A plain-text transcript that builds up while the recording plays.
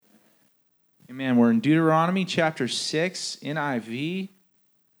Amen. We're in Deuteronomy chapter 6, NIV,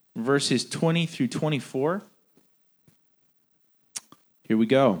 verses 20 through 24. Here we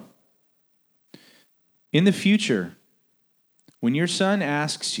go. In the future, when your son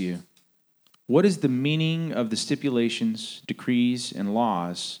asks you, what is the meaning of the stipulations, decrees, and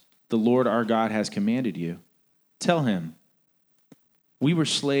laws the Lord our God has commanded you? Tell him, we were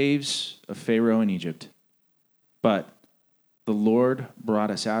slaves of Pharaoh in Egypt, but the Lord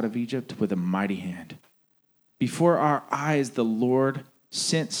brought us out of Egypt with a mighty hand. Before our eyes, the Lord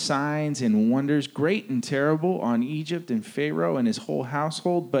sent signs and wonders, great and terrible, on Egypt and Pharaoh and his whole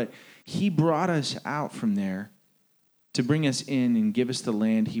household, but he brought us out from there to bring us in and give us the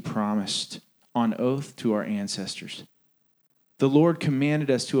land he promised on oath to our ancestors. The Lord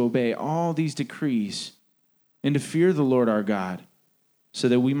commanded us to obey all these decrees and to fear the Lord our God, so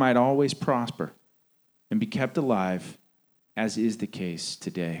that we might always prosper and be kept alive, as is the case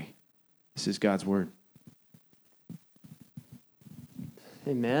today. This is God's word.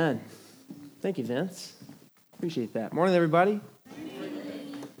 Amen. Thank you, Vince. Appreciate that. Morning, everybody.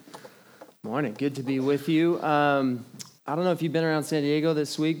 Morning. Good to be with you. I don't know if you've been around San Diego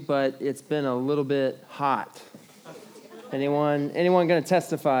this week, but it's been a little bit hot. Anyone going to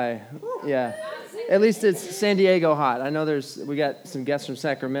testify? Yeah. At least it's San Diego hot. I know we got some guests from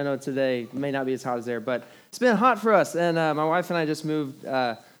Sacramento today. It may not be as hot as there, but it's been hot for us. And my wife and I just moved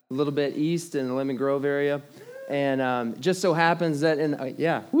a little bit east in the Lemon Grove area. And it just so happens that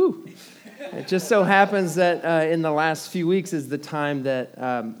It just so happens that in the last few weeks is the time that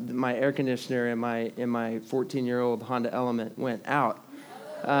my air conditioner in my 14-year-old Honda Element went out.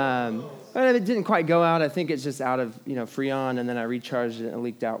 But it didn't quite go out. I think it's just out of Freon, and then I recharged it and it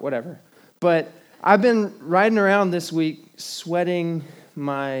leaked out. Whatever. But I've been riding around this week sweating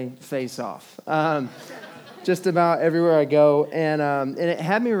my face off, just about everywhere I go. And it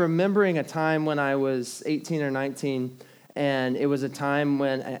had me remembering a time when I was 18 or 19, and it was a time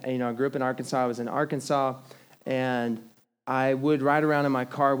when I grew up in Arkansas. I was in Arkansas, and I would ride around in my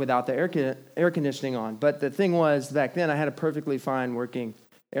car without the air conditioning on. But the thing was, back then I had a perfectly fine working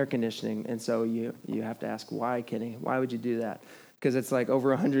air conditioning, and so you have to ask, why, Kenny? Why would you do that? Because it's like over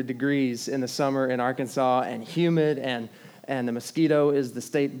 100 degrees in the summer in Arkansas and humid, and the mosquito is the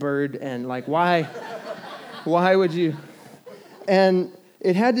state bird, and like, why would you? And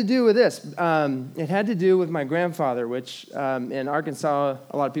it had to do with this. It had to do with my grandfather, which in Arkansas,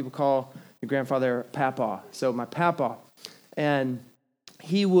 a lot of people call your grandfather Papa. So my Papa. And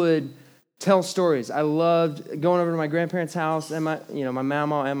he would tell stories. I loved going over to my grandparents' house, and my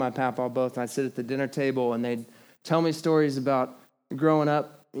mama and my Papa both. And I'd sit at the dinner table, and they'd tell me stories about growing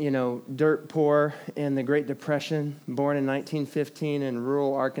up, dirt poor in the Great Depression, born in 1915 in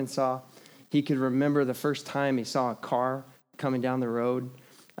rural Arkansas. He could remember the first time he saw a car coming down the road,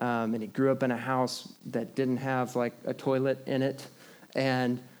 and he grew up in a house that didn't have like a toilet in it,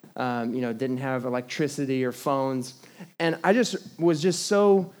 and didn't have electricity or phones. And I was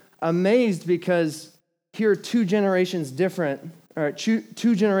so amazed, because here, two generations different, or two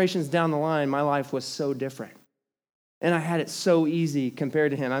generations down the line, my life was so different. And I had it so easy compared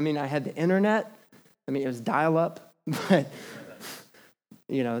to him. I mean, I had the internet. I mean, it was dial-up, but,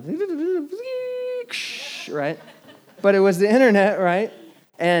 right? But it was the internet, right?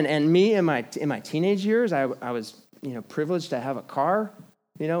 And me in my teenage years, I was, privileged to have a car,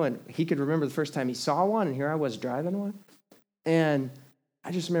 and he could remember the first time he saw one, and here I was driving one. And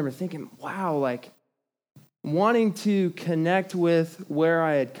I just remember thinking, wow, like wanting to connect with where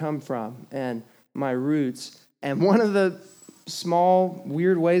I had come from and my roots. And one of the small,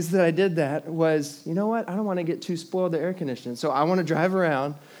 weird ways that I did that was, you know what? I don't want to get too spoiled with air conditioning. So I want to drive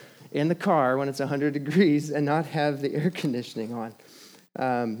around in the car when it's 100 degrees and not have the air conditioning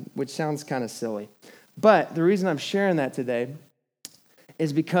on, which sounds kind of silly. But the reason I'm sharing that today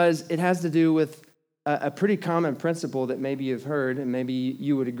is because it has to do with a pretty common principle that maybe you've heard and maybe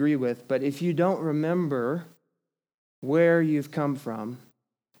you would agree with. But if you don't remember where you've come from,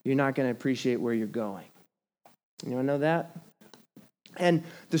 you're not going to appreciate where you're going. You want to know that? And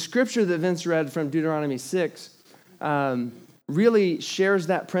the scripture that Vince read from Deuteronomy 6 really shares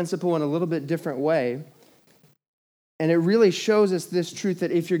that principle in a little bit different way. And it really shows us this truth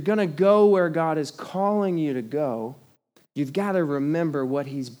that if you're going to go where God is calling you to go, you've got to remember what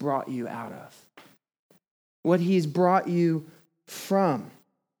he's brought you out of, what he's brought you from.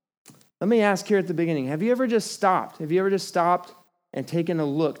 Let me ask here at the beginning, have you ever just stopped? Have you ever just stopped and taken a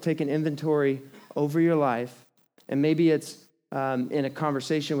look, taken inventory over your life? And maybe it's in a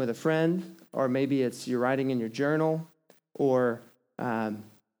conversation with a friend, or maybe it's you're writing in your journal, or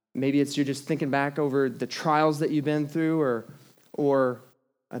maybe it's you're just thinking back over the trials that you've been through, or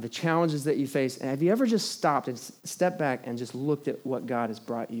the challenges that you face. And have you ever just stopped and stepped back and just looked at what God has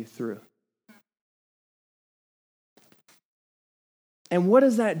brought you through? And what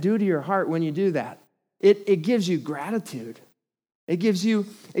does that do to your heart when you do that? It gives you gratitude. It gives you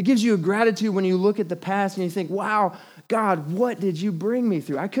a gratitude when you look at the past and you think, wow, God, what did you bring me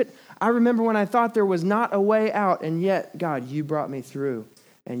through? I remember when I thought there was not a way out, and yet, God, you brought me through,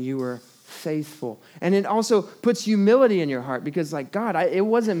 and you were faithful. And it also puts humility in your heart because, like, God, it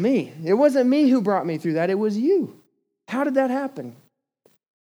wasn't me. It wasn't me who brought me through that. It was you. How did that happen?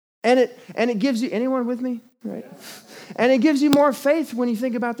 And it gives you, anyone with me? Right? And it gives you more faith when you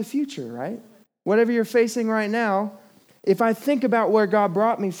think about the future, right? Whatever you're facing right now, if I think about where God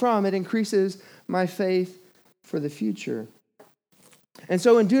brought me from, it increases my faith for the future. And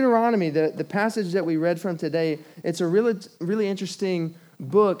so in Deuteronomy, the passage that we read from today, it's a really, really interesting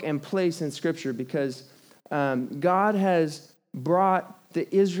book and place in Scripture because God has brought the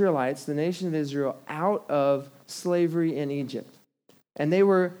Israelites, the nation of Israel, out of slavery in Egypt. And they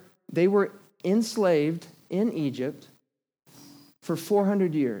were enslaved in Egypt for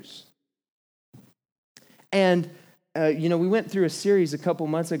 400 years. And we went through a series a couple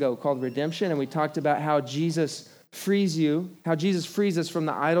months ago called Redemption, and we talked about how Jesus frees us from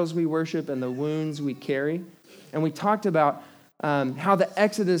the idols we worship and the wounds we carry. And we talked about how the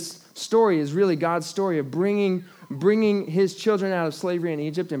Exodus story is really God's story of bringing his children out of slavery in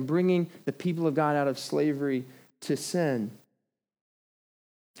Egypt and bringing the people of God out of slavery to sin.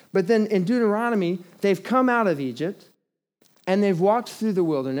 But then in Deuteronomy, they've come out of Egypt, and they've walked through the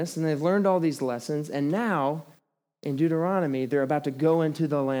wilderness, and they've learned all these lessons, and now in Deuteronomy, they're about to go into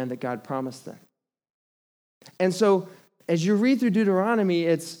the land that God promised them. And so as you read through Deuteronomy,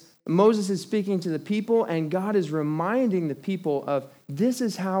 it's Moses is speaking to the people, and God is reminding the people of, this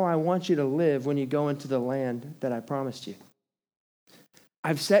is how I want you to live when you go into the land that I promised you.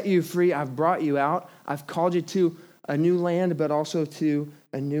 I've set you free. I've brought you out. I've called you to a new land, but also to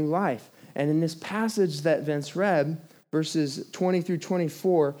a new life. And in this passage that Vince read, verses 20 through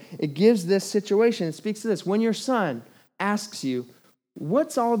 24, it gives this situation. It speaks to this. When your son asks you,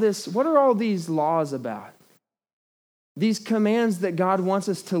 what are all these laws about? These commands that God wants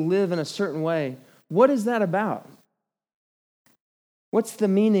us to live in a certain way. What is that about? What's the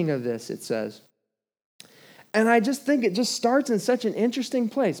meaning of this, it says. And I just think it just starts in such an interesting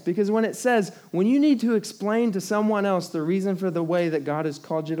place because when it says, when you need to explain to someone else the reason for the way that God has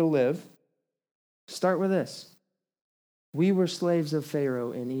called you to live, start with this. We were slaves of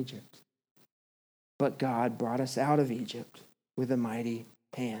Pharaoh in Egypt, but God brought us out of Egypt with a mighty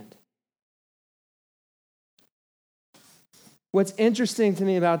hand. What's interesting to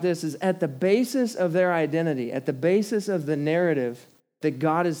me about this is at the basis of their identity, at the basis of the narrative that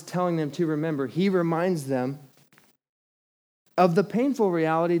God is telling them to remember, he reminds them of the painful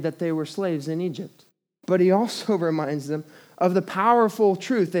reality that they were slaves in Egypt. But he also reminds them of the powerful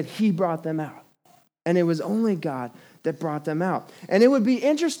truth that he brought them out. And it was only God that brought them out. And it would be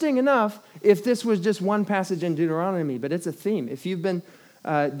interesting enough if this was just one passage in Deuteronomy, but it's a theme. If you've been,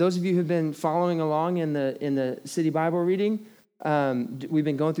 those of you who've been following along in the City Bible reading, we've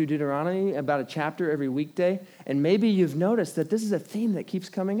been going through Deuteronomy about a chapter every weekday, and maybe you've noticed that this is a theme that keeps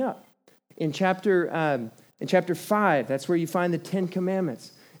coming up. In chapter 5, that's where you find the 10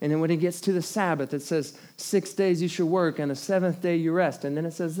 Commandments. And then when it gets to the Sabbath, it says, 6 days you shall work, and the seventh day you rest. And then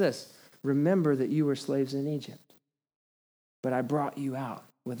it says this, remember that you were slaves in Egypt, but I brought you out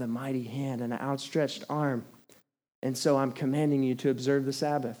with a mighty hand and an outstretched arm. And so I'm commanding you to observe the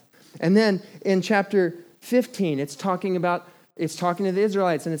Sabbath. And then in chapter 15, it's talking to the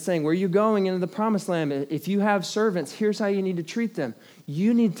Israelites, and it's saying, where are you going into the promised land? If you have servants, here's how you need to treat them.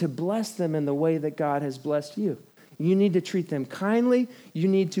 You need to bless them in the way that God has blessed you. You need to treat them kindly. You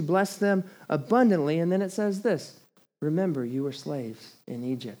need to bless them abundantly. And then it says this, remember, you were slaves in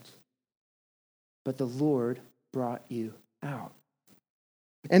Egypt, but the Lord brought you out.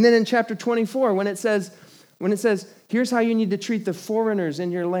 And then in chapter 24, when it says, here's how you need to treat the foreigners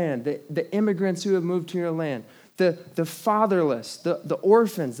in your land, the immigrants who have moved to your land, the fatherless, the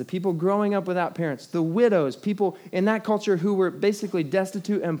orphans, the people growing up without parents, the widows, people in that culture who were basically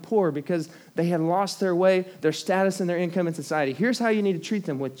destitute and poor because they had lost their way, their status and their income in society. Here's how you need to treat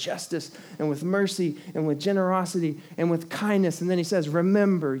them with justice and with mercy and with generosity and with kindness. And then he says,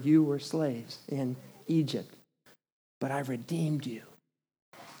 remember, you were slaves in Egypt, but I redeemed you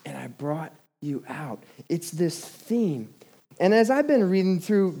and I brought you out. It's this theme. And as I've been reading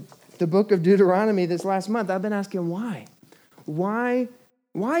through the book of Deuteronomy this last month, I've been asking why. Why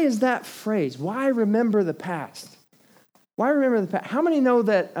is that phrase? Why remember the past? Why remember the past? How many know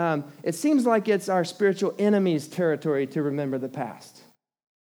that it seems like it's our spiritual enemy's territory to remember the past?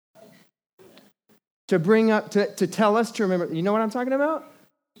 to bring up, to tell us to remember. You know what I'm talking about?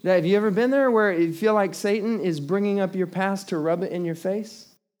 Have you ever been there where you feel like Satan is bringing up your past to rub it in your face,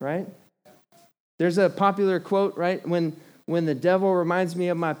 right? There's a popular quote, right? When the devil reminds me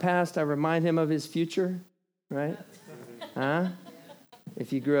of my past, I remind him of his future, right? Huh?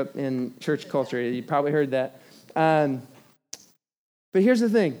 If you grew up in church culture, you probably heard that. But here's the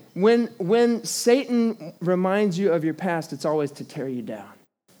thing. When Satan reminds you of your past, it's always to tear you down.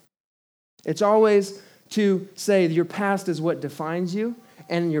 It's always to say your past is what defines you,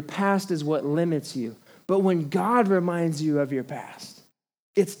 and your past is what limits you. But when God reminds you of your past,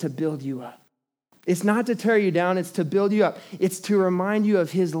 it's to build you up. It's not to tear you down, it's to build you up. It's to remind you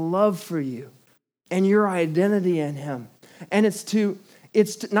of his love for you and your identity in him. And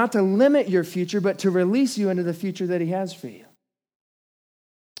it's not to limit your future, but to release you into the future that he has for you.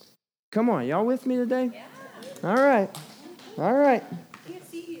 Come on, y'all with me today? Yeah. All right. Can't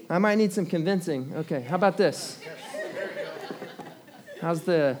see you. I might need some convincing. Okay, how about this? How's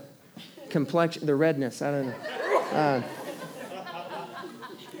the complexion, the redness? I don't know.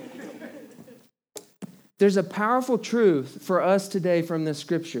 There's a powerful truth for us today from this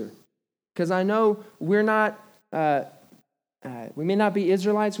scripture, because I know we're not, we may not be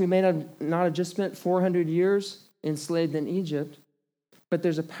Israelites, we may not have just spent 400 years enslaved in Egypt, but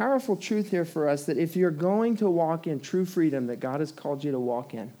there's a powerful truth here for us that if you're going to walk in true freedom that God has called you to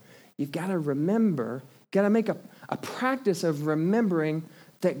walk in, you've got to remember, got to make a practice of remembering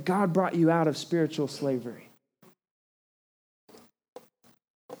that God brought you out of spiritual slavery.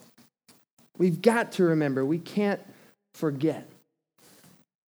 We've got to remember. We can't forget.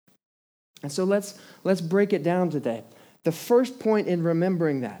 And so let's break it down today. The first point in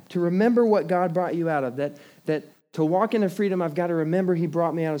remembering that, to remember what God brought you out of, that to walk into freedom, I've got to remember he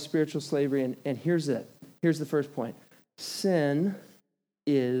brought me out of spiritual slavery. And here's it. Here's the first point. Sin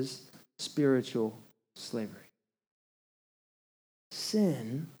is spiritual slavery.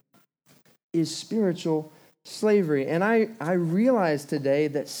 Sin is spiritual slavery. And I realize today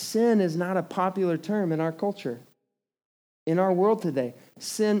that sin is not a popular term in our culture, in our world today.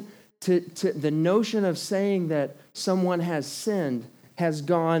 Sin, to the notion of saying that someone has sinned has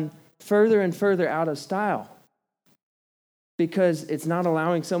gone further and further out of style because it's not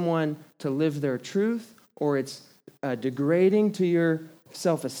allowing someone to live their truth, or it's degrading to your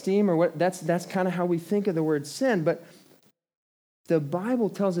self-esteem, or what. That's kind of how we think of the word sin. But the Bible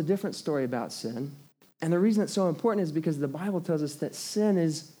tells a different story about sin. And the reason it's so important is because the Bible tells us that sin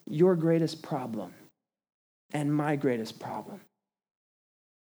is your greatest problem and my greatest problem.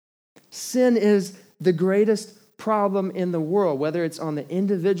 Sin is the greatest problem in the world, whether it's on the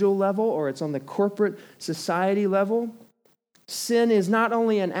individual level or it's on the corporate society level. Sin is not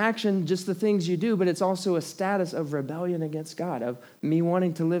only an action, just the things you do, but it's also a status of rebellion against God, of me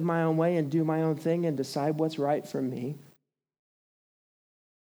wanting to live my own way and do my own thing and decide what's right for me.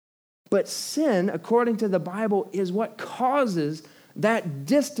 But sin, according to the Bible, is what causes that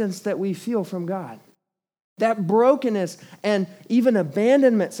distance that we feel from God. That brokenness and even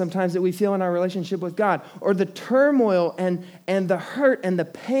abandonment sometimes that we feel in our relationship with God, or the turmoil and the hurt and the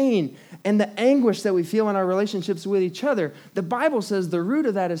pain and the anguish that we feel in our relationships with each other. The Bible says the root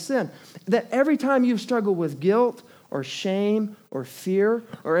of that is sin. That every time you've struggled with guilt or shame or fear,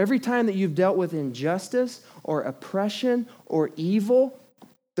 or every time that you've dealt with injustice or oppression or evil,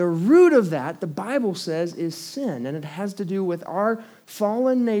 the root of that, the Bible says, is sin, and it has to do with our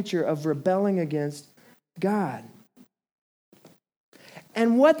fallen nature of rebelling against God.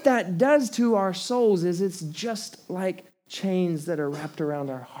 And what that does to our souls is it's just like chains that are wrapped around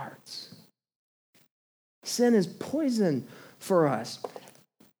our hearts. Sin is poison for us.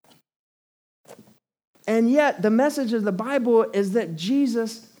 And yet, the message of the Bible is that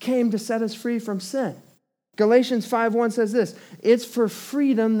Jesus came to set us free from sin. Galatians 5:1 says this, it's for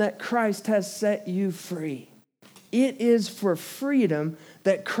freedom that Christ has set you free. It is for freedom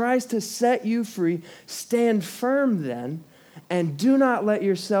that Christ has set you free. Stand firm then, and do not let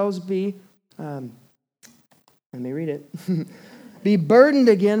yourselves be, let me read it, be burdened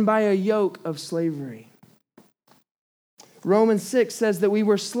again by a yoke of slavery. Romans 6 says that we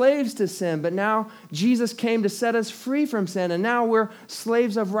were slaves to sin, but now Jesus came to set us free from sin, and now we're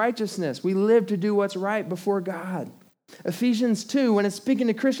slaves of righteousness. We live to do what's right before God. Ephesians 2, when it's speaking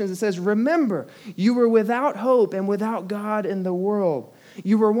to Christians, it says, remember, you were without hope and without God in the world.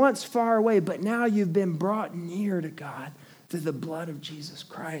 You were once far away, but now you've been brought near to God through the blood of Jesus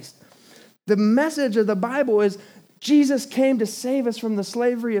Christ. The message of the Bible is Jesus came to save us from the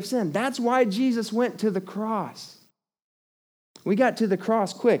slavery of sin. That's why Jesus went to the cross. We got to the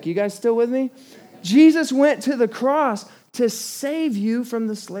cross quick. You guys still with me? Jesus went to the cross to save you from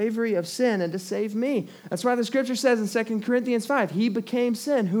the slavery of sin and to save me. That's why the scripture says in 2 Corinthians 5, he became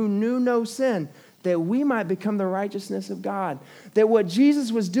sin who knew no sin, that we might become the righteousness of God. That what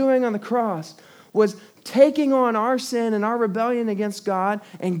Jesus was doing on the cross was taking on our sin and our rebellion against God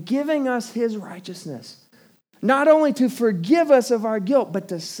and giving us his righteousness. Not only to forgive us of our guilt, but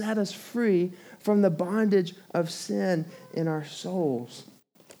to set us free from the bondage of sin in our souls.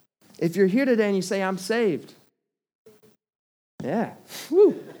 If you're here today and you say, I'm saved. Yeah.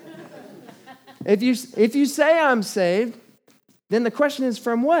 Woo. If you say I'm saved, then the question is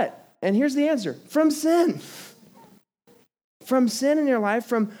from what? And here's the answer. From sin. From sin in your life,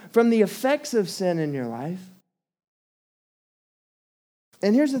 from the effects of sin in your life.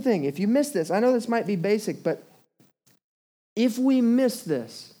 And here's the thing. If you miss this, I know this might be basic, but if we miss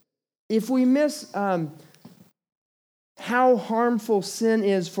this, if we miss how harmful sin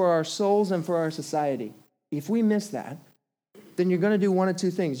is for our souls and for our society, if we miss that, then you're going to do one of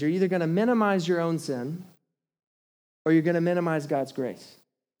two things. You're either going to minimize your own sin or you're going to minimize God's grace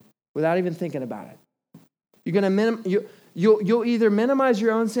without even thinking about it. You're going to you'll either minimize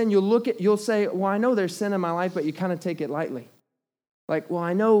your own sin, you'll say, well, I know there's sin in my life, but you kind of take it lightly. Like, well,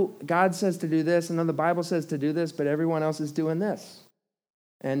 I know God says to do this, I know the Bible says to do this, but everyone else is doing this.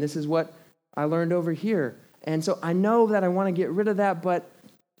 And this is what I learned over here. And so I know that I want to get rid of that, but,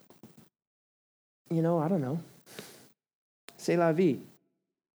 I don't know. C'est la vie.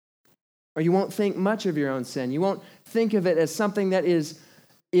 Or you won't think much of your own sin. You won't think of it as something that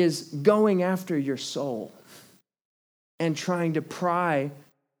is going after your soul and trying to pry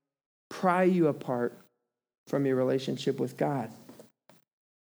you apart from your relationship with God.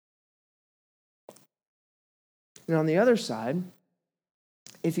 And on the other side,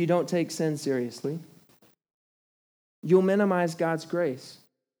 if you don't take sin seriously, you'll minimize God's grace.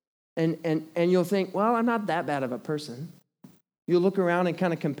 And you'll think, well, I'm not that bad of a person. You'll look around and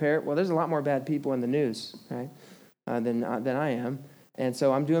kind of compare. Well, there's a lot more bad people in the news, right, than I am. And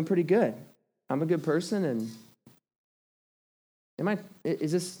so I'm doing pretty good. I'm a good person. And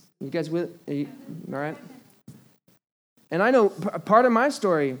is this, you guys with, all right? And I know part of my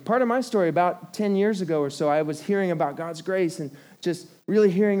story about 10 years ago or so, I was hearing about God's grace and just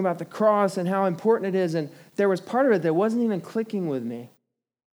really hearing about the cross and how important it is. And there was part of it that wasn't even clicking with me.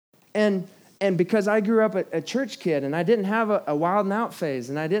 And because I grew up a church kid and I didn't have a wild and out phase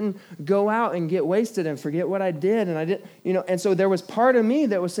and I didn't go out and get wasted and forget what I did and I didn't, and so there was part of me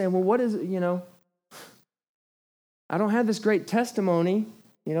that was saying, well, what is it, I don't have this great testimony,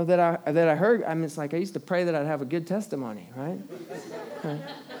 that I heard. I mean, it's like I used to pray that I'd have a good testimony, right?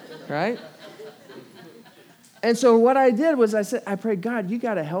 Right? And so what I did was I prayed, God, you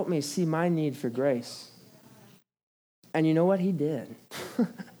got to help me see my need for grace. And you know what? He did.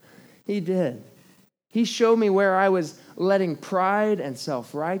 He did. He showed me where I was letting pride and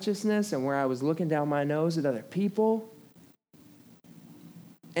self-righteousness and where I was looking down my nose at other people.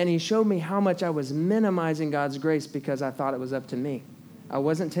 And he showed me how much I was minimizing God's grace because I thought it was up to me. I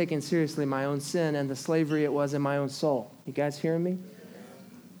wasn't taking seriously my own sin and the slavery it was in my own soul. You guys hearing me?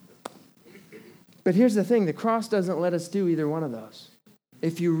 But here's the thing. The cross doesn't let us do either one of those.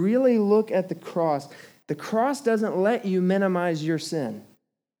 If you really look at the cross doesn't let you minimize your sin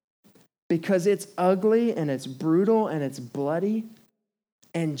because it's ugly and it's brutal and it's bloody.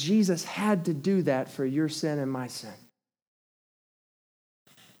 And Jesus had to do that for your sin and my sin.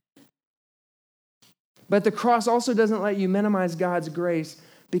 But the cross also doesn't let you minimize God's grace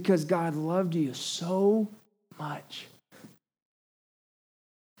because God loved you so much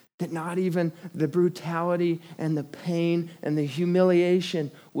that not even the brutality and the pain and the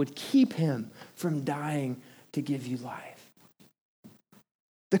humiliation would keep him from dying to give you life.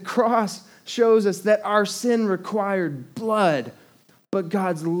 The cross shows us that our sin required blood, but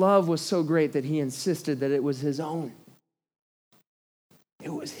God's love was so great that he insisted that it was his own.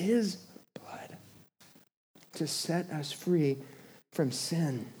 It was his blood to set us free from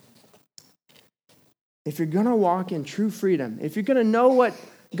sin. If you're going to walk in true freedom, if you're going to know what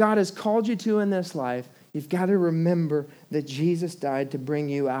God has called you to in this life, you've got to remember that Jesus died to bring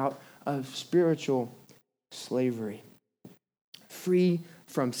you out of spiritual slavery. Free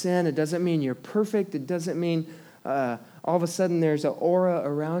from sin. It doesn't mean you're perfect. It doesn't mean all of a sudden there's an aura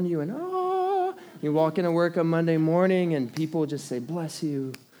around you and you walk into work on Monday morning and people just say, bless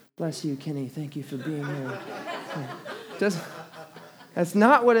you, Kenny, thank you for being here. That's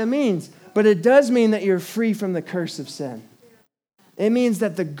not what it means, but it does mean that you're free from the curse of sin. It means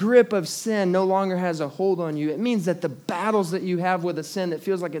that the grip of sin no longer has a hold on you. It means that the battles that you have with a sin that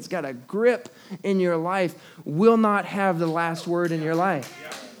feels like it's got a grip in your life will not have the last word in your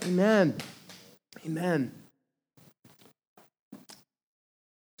life. Amen. Amen.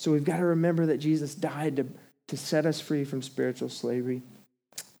 So we've got to remember that Jesus died to set us free from spiritual slavery.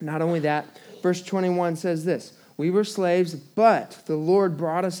 Not only that, verse 21 says this, we were slaves, but the Lord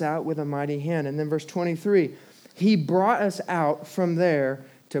brought us out with a mighty hand. And then verse 23, he brought us out from there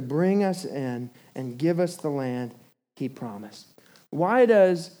to bring us in and give us the land he promised. Why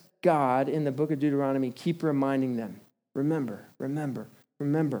does God in the book of Deuteronomy keep reminding them? Remember, remember,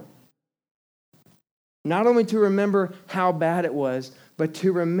 remember. Not only to remember how bad it was, but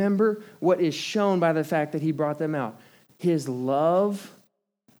to remember what is shown by the fact that he brought them out. His love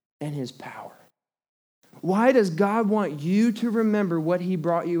and his power. Why does God want you to remember what he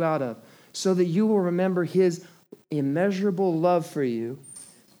brought you out of? So that you will remember his immeasurable love for you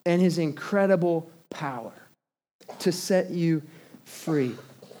and his incredible power to set you free.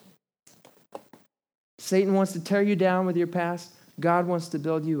 Satan wants to tear you down with your past. God wants to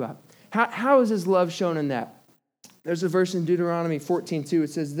build you up. How is his love shown in that? There's a verse in Deuteronomy 14:2. It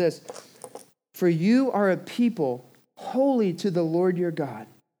says this, for you are a people holy to the Lord your God.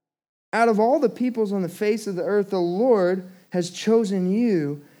 Out of all the peoples on the face of the earth, the Lord has chosen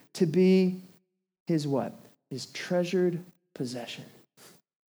you to be his what? His treasured possession.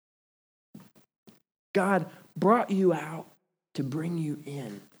 God brought you out to bring you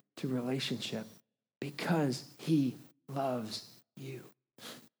in to relationship because he loves you.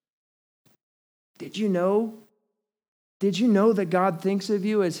 Did you know that God thinks of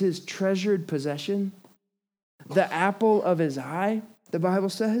you as his treasured possession? The apple of his eye, the Bible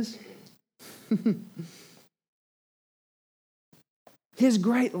says. His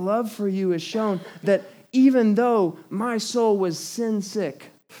great love for you is shown that even though my soul was sin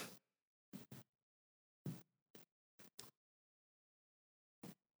sick,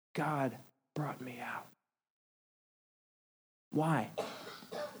 God brought me out. Why?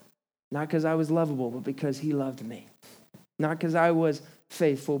 Not because I was lovable, but because he loved me. Not because I was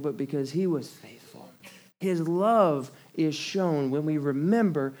faithful, but because he was faithful. His love is shown when we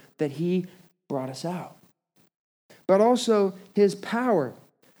remember that he brought us out. But also his power.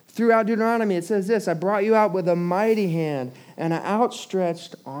 Throughout Deuteronomy, it says this, I brought you out with a mighty hand and an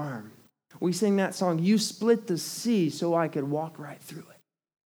outstretched arm. We sing that song, you split the sea so I could walk right through it.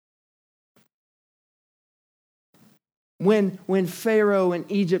 When Pharaoh in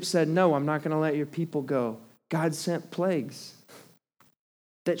Egypt said, no, I'm not going to let your people go, God sent plagues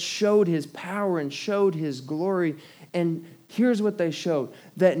that showed his power and showed his glory. And here's what they showed,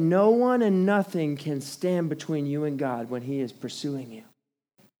 that no one and nothing can stand between you and God when he is pursuing you.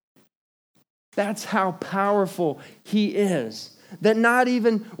 That's how powerful he is. That not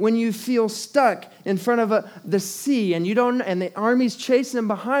even when you feel stuck in front of the sea and and the army's chasing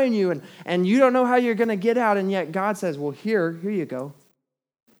behind you and you don't know how you're going to get out, and yet God says, well, here you go.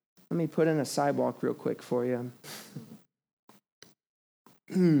 Let me put in a sidewalk real quick for you.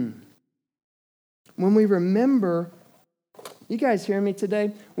 When we remember, you guys hear me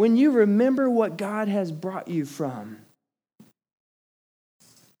today? When you remember what God has brought you from,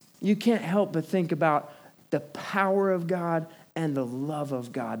 you can't help but think about the power of God and the love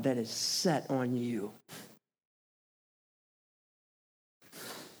of God that is set on you.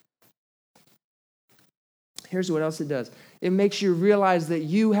 Here's what else it does. It makes you realize that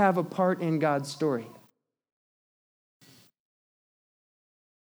you have a part in God's story.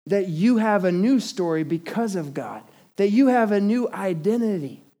 That you have a new story because of God. That you have a new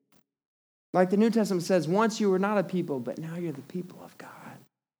identity. Like the New Testament says, once you were not a people, but now you're the people of God.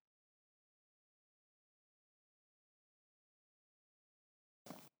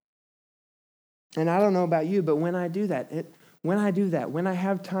 And I don't know about you, but when I do that, when I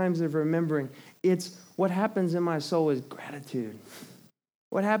have times of remembering, it's what happens in my soul is gratitude.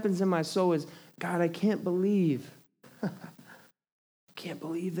 What happens in my soul is, God, I can't believe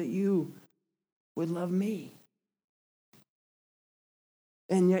that you would love me.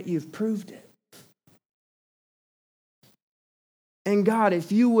 And yet you've proved it. And God, if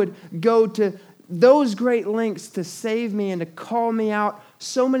you would go to those great lengths to save me and to call me out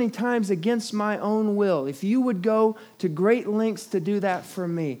so many times against my own will, if you would go to great lengths to do that for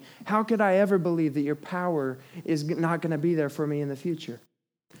me, how could I ever believe that your power is not going to be there for me in the future?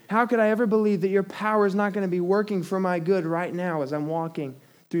 How could I ever believe that your power is not going to be working for my good right now as I'm walking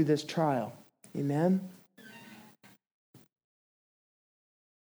through this trial? Amen?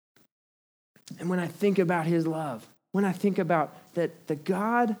 And when I think about his love, when I think about that the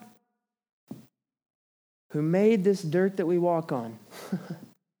God who made this dirt that we walk on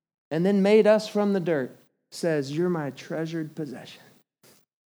and then made us from the dirt says, you're my treasured possession.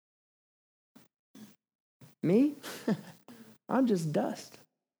 Me? I'm just dust.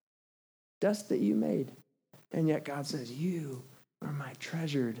 Dust that you made. And yet God says, you are my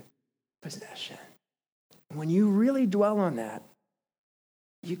treasured possession. When you really dwell on that,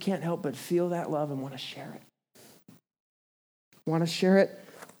 you can't help but feel that love and want to share it. Want to share it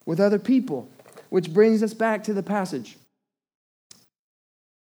with other people, which brings us back to the passage.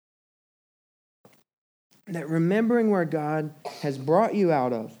 That remembering where God has brought you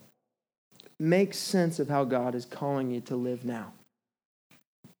out of makes sense of how God is calling you to live now.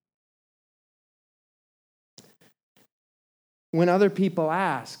 When other people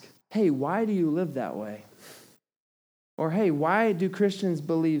ask, hey, why do you live that way? Or, hey, why do Christians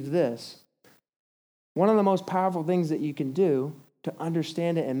believe this? One of the most powerful things that you can do to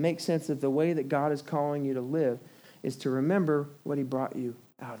understand it and make sense of the way that God is calling you to live is to remember what he brought you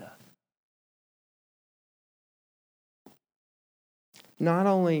out of. Not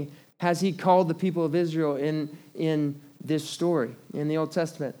only has he called the people of Israel in this story, in the Old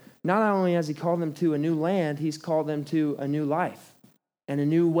Testament, not only has he called them to a new land, he's called them to a new life and a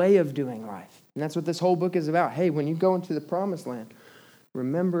new way of doing life. And that's what this whole book is about. Hey, when you go into the promised land,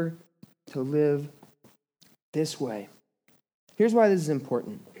 remember to live this way. Here's why this is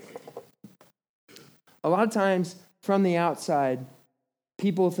important. A lot of times from the outside,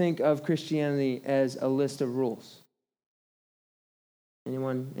 people think of Christianity as a list of rules.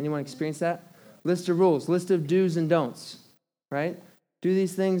 Anyone experience that? List of rules, list of do's and don'ts, right? Do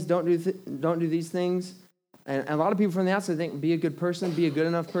these things, don't do these things. And a lot of people from the outside think, be a good person, be a good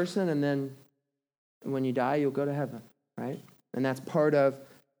enough person, and then when you die, you'll go to heaven, right? And that's part of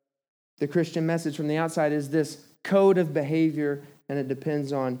the Christian message from the outside is this code of behavior, and it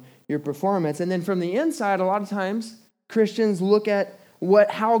depends on your performance. And then from the inside, a lot of times, Christians look at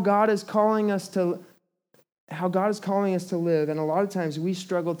how God is calling us to live, and a lot of times we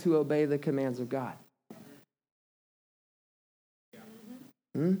struggle to obey the commands of God.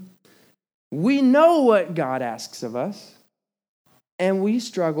 We know what God asks of us, and we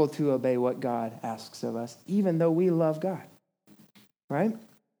struggle to obey what God asks of us, even though we love God, right?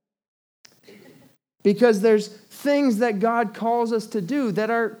 Because there's things that God calls us to do that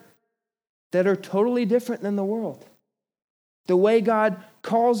are totally different than the world. The way God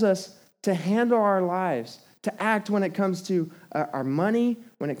calls us to handle our lives, to act when it comes to our money,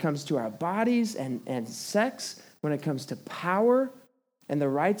 when it comes to our bodies and sex, when it comes to power and the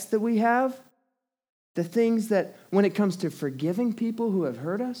rights that we have, the things that, when it comes to forgiving people who have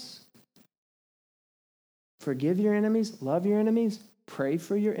hurt us, forgive your enemies, love your enemies, pray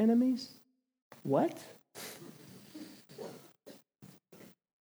for your enemies. What?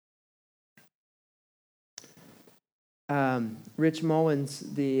 Rich Mullins,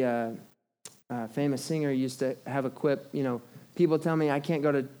 the famous singer, used to have a quip. People tell me I can't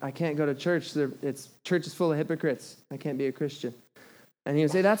go to church. Church is full of hypocrites. I can't be a Christian. And he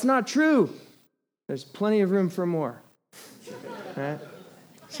would say, that's not true. There's plenty of room for more. Right?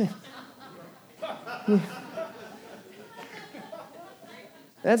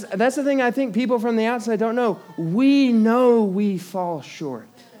 That's the thing I think people from the outside don't know. We know we fall short.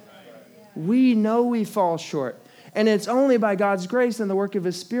 We know we fall short. And it's only by God's grace and the work of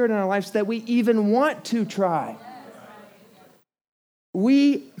his Spirit in our lives that we even want to try.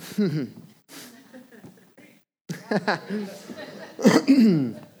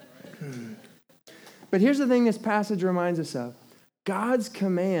 But here's the thing this passage reminds us of. God's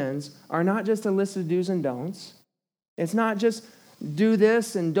commands are not just a list of do's and don'ts. It's not just do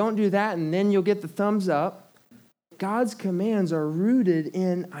this and don't do that and then you'll get the thumbs up. God's commands are rooted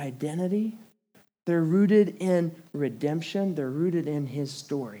in identity. They're rooted in redemption. They're rooted in his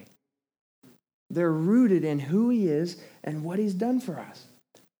story. They're rooted in who he is and what he's done for us.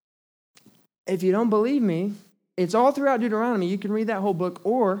 If you don't believe me, it's all throughout Deuteronomy. You can read that whole book,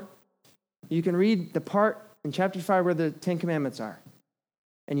 or you can read the part in chapter 5 where the Ten Commandments are.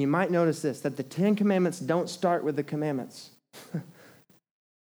 And you might notice this, that the Ten Commandments don't start with the commandments.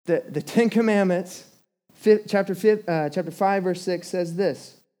 The Ten Commandments, chapter 5, verse 6 says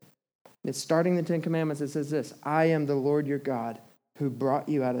this. It's starting the Ten Commandments. It says this, I am the Lord your God who brought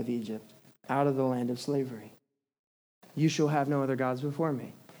you out of Egypt, out of the land of slavery. You shall have no other gods before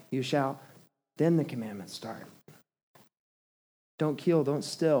me. You shall, then the commandments start. Don't kill, don't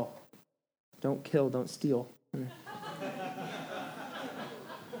steal. Don't kill, don't steal.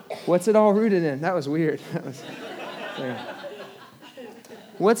 What's it all rooted in? That was weird.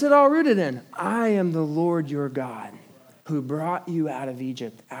 What's it all rooted in? I am the Lord your God who brought you out of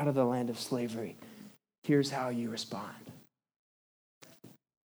Egypt, out of the land of slavery. Here's how you respond.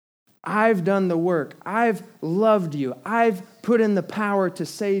 I've done the work. I've loved you. I've put in the power to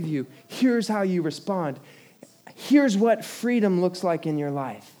save you. Here's how you respond. Here's what freedom looks like in your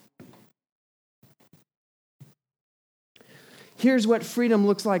life. Here's what freedom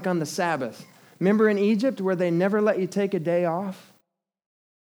looks like on the Sabbath. Remember in Egypt where they never let you take a day off?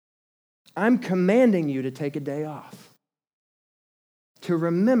 I'm commanding you to take a day off. To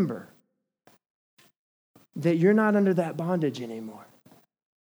remember that you're not under that bondage anymore.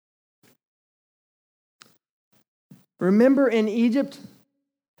 Remember in Egypt,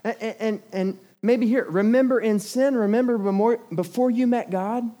 and maybe here, remember in sin, remember before you met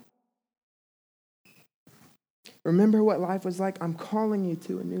God. Remember what life was like. I'm calling you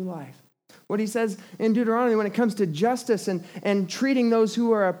to a new life. What he says in Deuteronomy when it comes to justice and treating those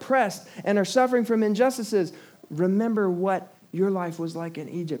who are oppressed and are suffering from injustices, remember what your life was like in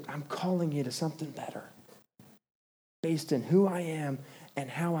Egypt. I'm calling you to something better based in who I am and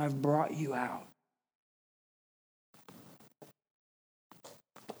how I've brought you out.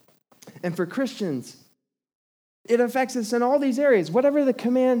 And for Christians, it affects us in all these areas, whatever the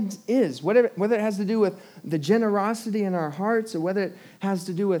command is, whether it has to do with the generosity in our hearts or whether it has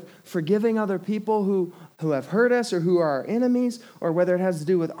to do with forgiving other people who have hurt us or who are our enemies, or whether it has to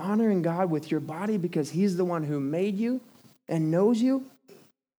do with honoring God with your body because he's the one who made you and knows you,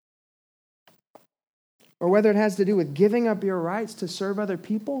 or whether it has to do with giving up your rights to serve other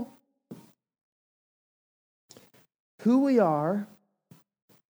people. Who we are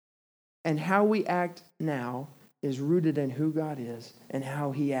and how we act now is rooted in who God is and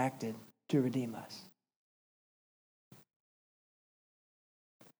how he acted to redeem us.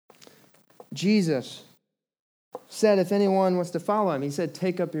 Jesus said if anyone was to follow him, he said,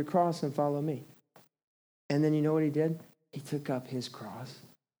 take up your cross and follow me. And then you know what he did? He took up his cross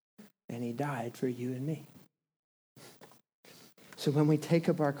and he died for you and me. So when we take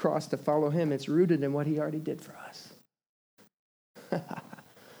up our cross to follow him, it's rooted in what he already did for us.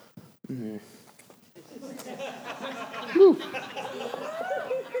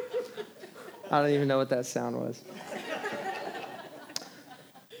 I don't even know what that sound was.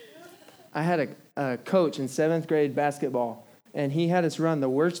 I had a coach in 7th grade basketball, and he had us run the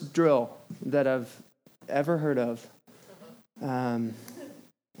worst drill that I've ever heard of. Man,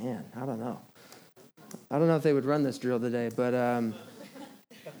 I don't know. I don't know if they would run this drill today, but and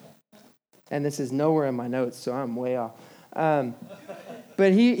this is nowhere in my notes, so I'm way off.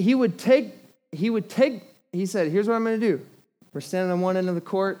 But he said, here's what I'm going to do. We're standing on one end of the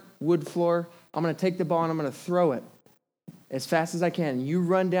court, wood floor. I'm going to take the ball and I'm going to throw it as fast as I can. You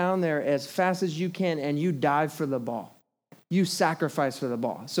run down there as fast as you can and you dive for the ball. You sacrifice for the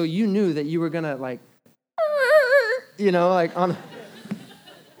ball. So you knew that you were going to on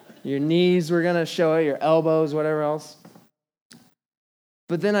your knees were going to show it, your elbows, whatever else.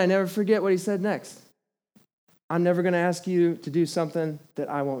 But then I never forget what he said next. I'm never going to ask you to do something that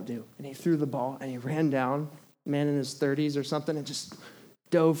I won't do. And he threw the ball and he ran down, man in his 30s or something, and just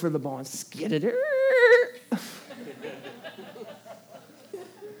dove for the ball and skidded it.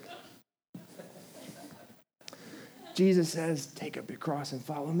 Jesus says, take up your cross and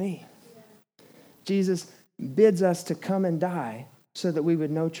follow me. Jesus bids us to come and die so that we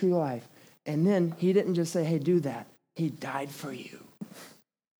would know true life. And then he didn't just say, hey, do that. He died for you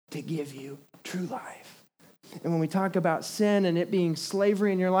to give you true life. And when we talk about sin and it being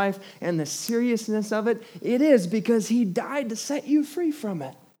slavery in your life and the seriousness of it, it is because he died to set you free from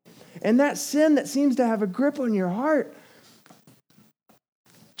it. And that sin that seems to have a grip on your heart,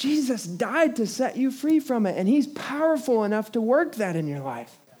 Jesus died to set you free from it. And he's powerful enough to work that in your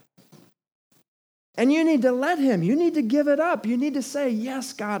life. And you need to let him. You need to give it up. You need to say,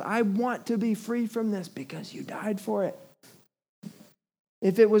 yes, God, I want to be free from this because you died for it.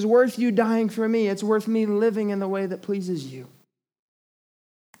 If it was worth you dying for me, it's worth me living in the way that pleases you.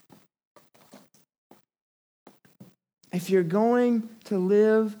 If you're going to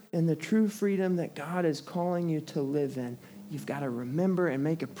live in the true freedom that God is calling you to live in, you've got to remember and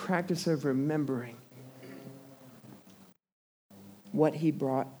make a practice of remembering what he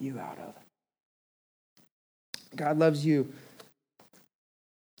brought you out of. God loves you.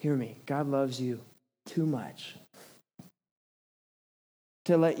 Hear me. God loves you too much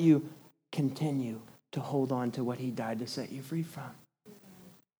to let you continue to hold on to what he died to set you free from.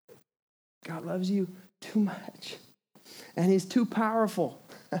 God loves you too much. And he's too powerful.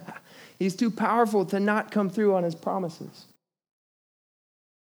 He's too powerful to not come through on his promises.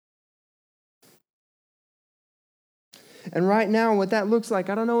 And right now, what that looks like,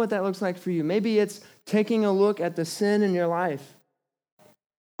 I don't know what that looks like for you. Maybe it's taking a look at the sin in your life,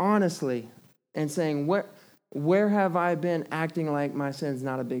 honestly, and saying, where have I been acting like my sin's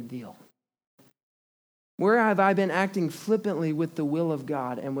not a big deal? Where have I been acting flippantly with the will of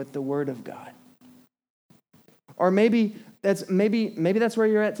God and with the word of God? Or maybe that's where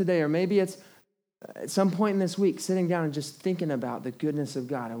you're at today, or maybe it's at some point in this week, sitting down and just thinking about the goodness of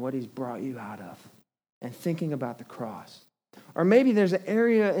God and what he's brought you out of, and thinking about the cross. Or maybe there's an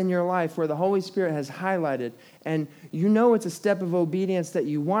area in your life where the Holy Spirit has highlighted, and you know it's a step of obedience that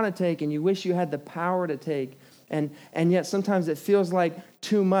you want to take and you wish you had the power to take, and yet sometimes it feels like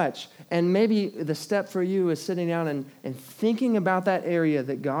too much. And maybe the step for you is sitting down and thinking about that area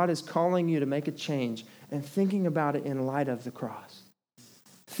that God is calling you to make a change, and thinking about it in light of the cross.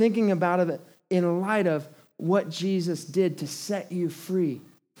 Thinking about it in light of what Jesus did to set you free.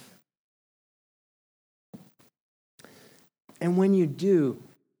 And when you do,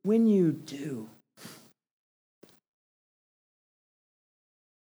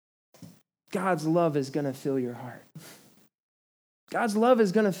 God's love is going to fill your heart. God's love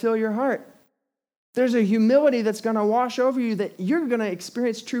is going to fill your heart. There's a humility that's going to wash over you that you're going to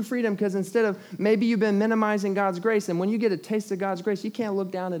experience true freedom, because instead of maybe you've been minimizing God's grace, and when you get a taste of God's grace, you can't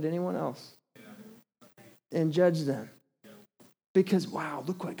look down at anyone else and judge them. Because, wow,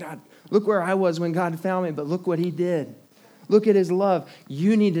 look where I was when God found me, but look what he did. Look at his love.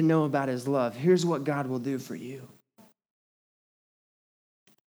 You need to know about his love. Here's what God will do for you.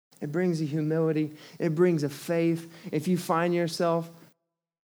 It brings a humility. It brings a faith. If you find yourself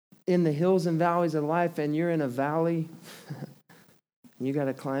in the hills and valleys of life and you're in a valley, you got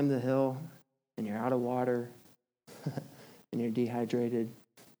to climb the hill and you're out of water and you're dehydrated.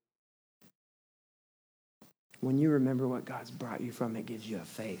 When you remember what God's brought you from, it gives you a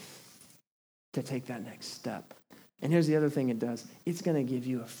faith to take that next step. And here's the other thing it does. It's going to give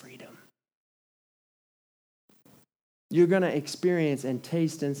you a freedom. You're going to experience and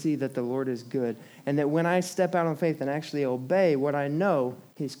taste and see that the Lord is good. And that when I step out on faith and actually obey what I know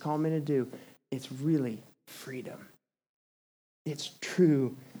he's called me to do, it's really freedom. It's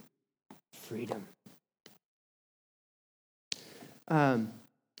true freedom.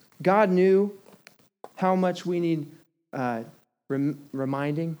 God knew how much we need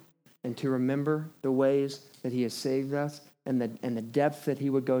reminding and to remember the ways that he has saved us, and the depth that he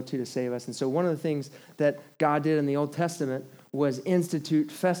would go to save us. And so one of the things that God did in the Old Testament was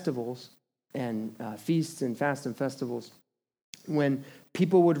institute festivals and feasts and fast and festivals when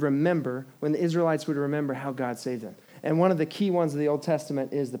people would remember, when the Israelites would remember how God saved them. And one of the key ones of the Old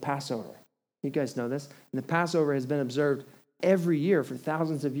Testament is the Passover. You guys know this. And the Passover has been observed every year for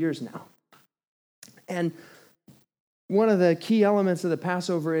thousands of years now. And one of the key elements of the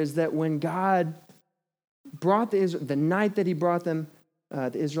Passover is that when God brought the night that he brought them,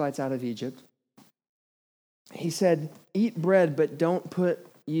 the Israelites out of Egypt, he said, eat bread, but don't put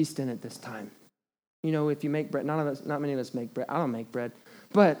yeast in it this time. You know, if you make bread, not many of us make bread. I don't make bread.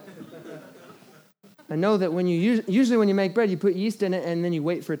 But I know that when usually when you make bread, you put yeast in it and then you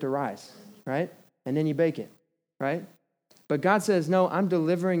wait for it to rise, right? And then you bake it, right? But God says, no, I'm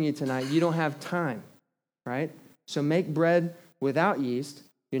delivering you tonight. You don't have time, right? So make bread without yeast.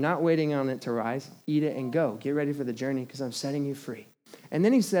 You're not waiting on it to rise. Eat it and go. Get ready for the journey because I'm setting you free. And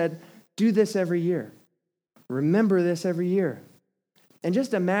then he said, do this every year. Remember this every year. And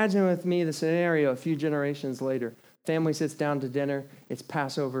just imagine with me the scenario a few generations later. Family sits down to dinner. It's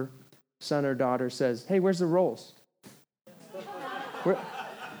Passover. Son or daughter says, hey, where's the rolls?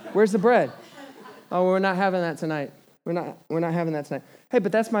 Where's the bread? Oh, we're not having that tonight. We're not having that tonight. Hey,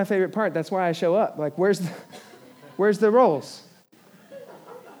 but that's my favorite part. That's why I show up. Like, where's the rolls?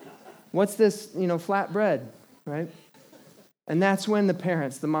 What's this, flat bread, right? And that's when the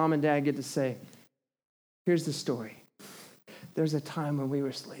parents, the mom and dad, get to say, here's the story. There's a time when we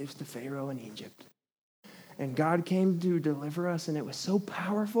were slaves to Pharaoh in Egypt. And God came to deliver us, and it was so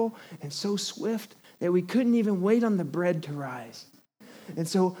powerful and so swift that we couldn't even wait on the bread to rise. And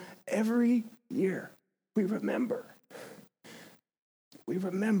so every year we remember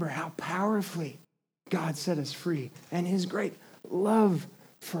how powerfully God set us free and his great love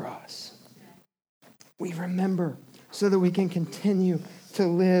for us. We remember so that we can continue to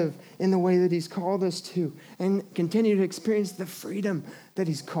live in the way that he's called us to and continue to experience the freedom that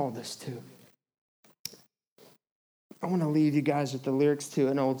he's called us to. I want to leave you guys with the lyrics to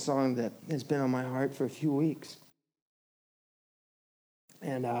an old song that has been on my heart for a few weeks.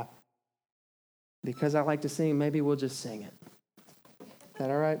 And because I like to sing, maybe we'll just sing it. Is that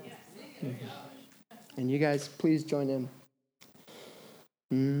all right? Mm-hmm. And you guys, please join in.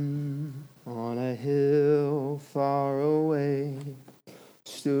 On a hill far away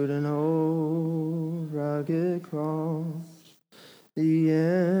stood an old rugged cross, the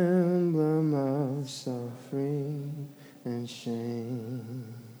emblem of suffering and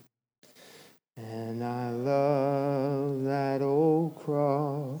shame. And I love that old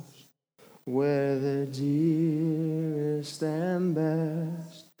cross where the dearest and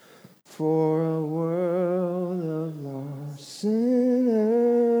best for a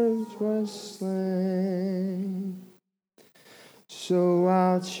was slain. So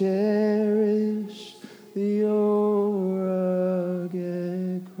I'll cherish the old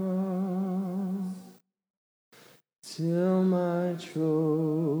rugged cross till my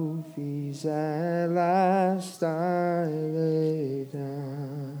trophies at last I lay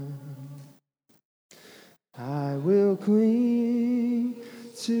down. I will cling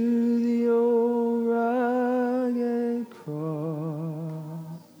to the old rugged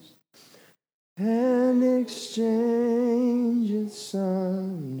cross and exchange it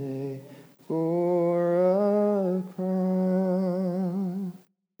someday for a crown.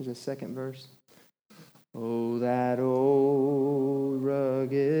 There's a second verse. Oh, that old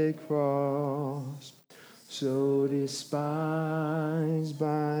rugged cross, so despised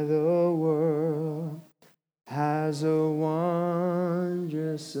by the world, has a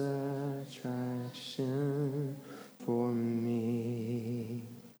wondrous attraction for me.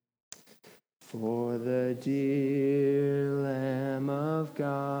 For the dear Lamb of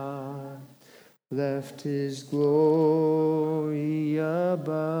God left his glory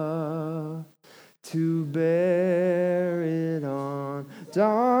above to bear it on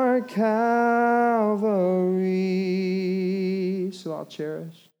dark Calvary. So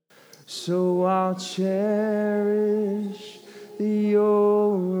I'll cherish the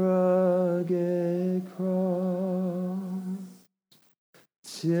old rugged cross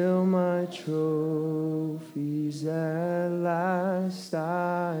till my trophies at last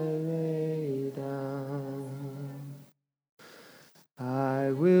I lay down.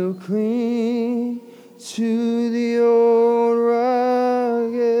 I will cling to the old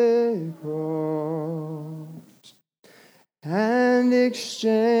rugged cross and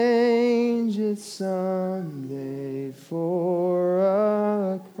exchange it someday for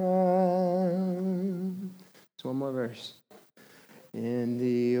a crown. So one more verse. In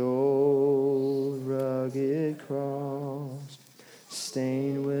the old rugged cross,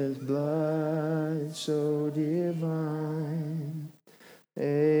 stained with blood so divine,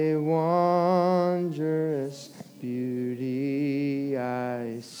 a wondrous beauty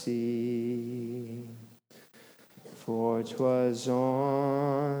I see. For 'twas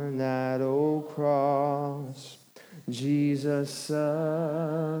on that old cross Jesus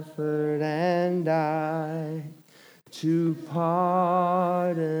suffered and died to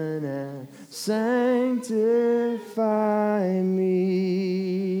pardon and sanctify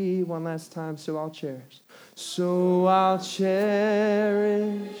me. One last time, so I'll cherish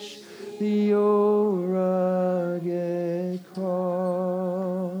the old rugged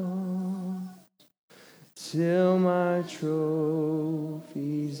cross till my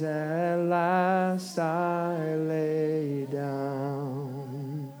trophies at last I lay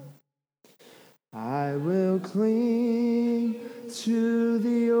down. I will cling to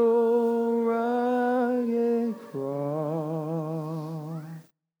the old rugged cross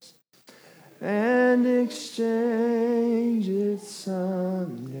and exchange it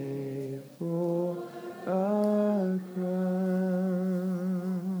someday for a crown.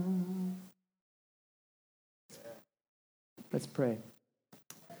 Let's pray.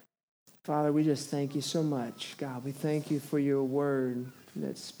 Father, we just thank you so much. God, we thank you for your word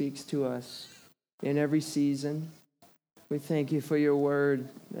that speaks to us in every season. We thank you for your word,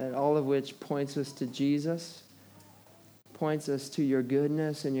 that all of which points us to Jesus, points us to your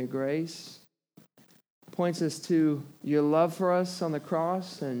goodness and your grace, points us to your love for us on the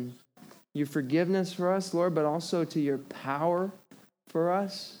cross and your forgiveness for us, Lord, but also to your power for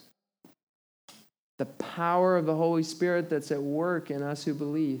us, the power of the Holy Spirit that's at work in us who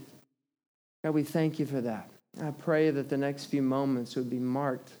believe. God, we thank you for that. I pray that the next few moments would be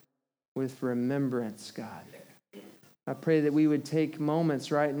marked with remembrance, God. I pray that we would take moments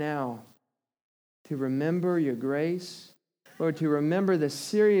right now to remember your grace, Lord, to remember the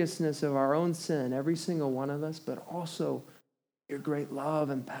seriousness of our own sin, every single one of us, but also your great love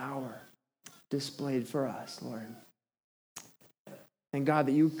and power displayed for us, Lord. And God,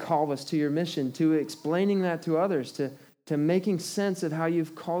 that you call us to your mission, to explaining that to others, to making sense of how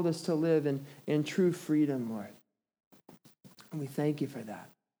you've called us to live in true freedom, Lord. And we thank you for that.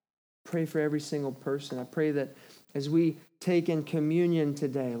 Pray for every single person. I pray that as we take in communion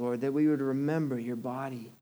today, Lord, that we would remember your body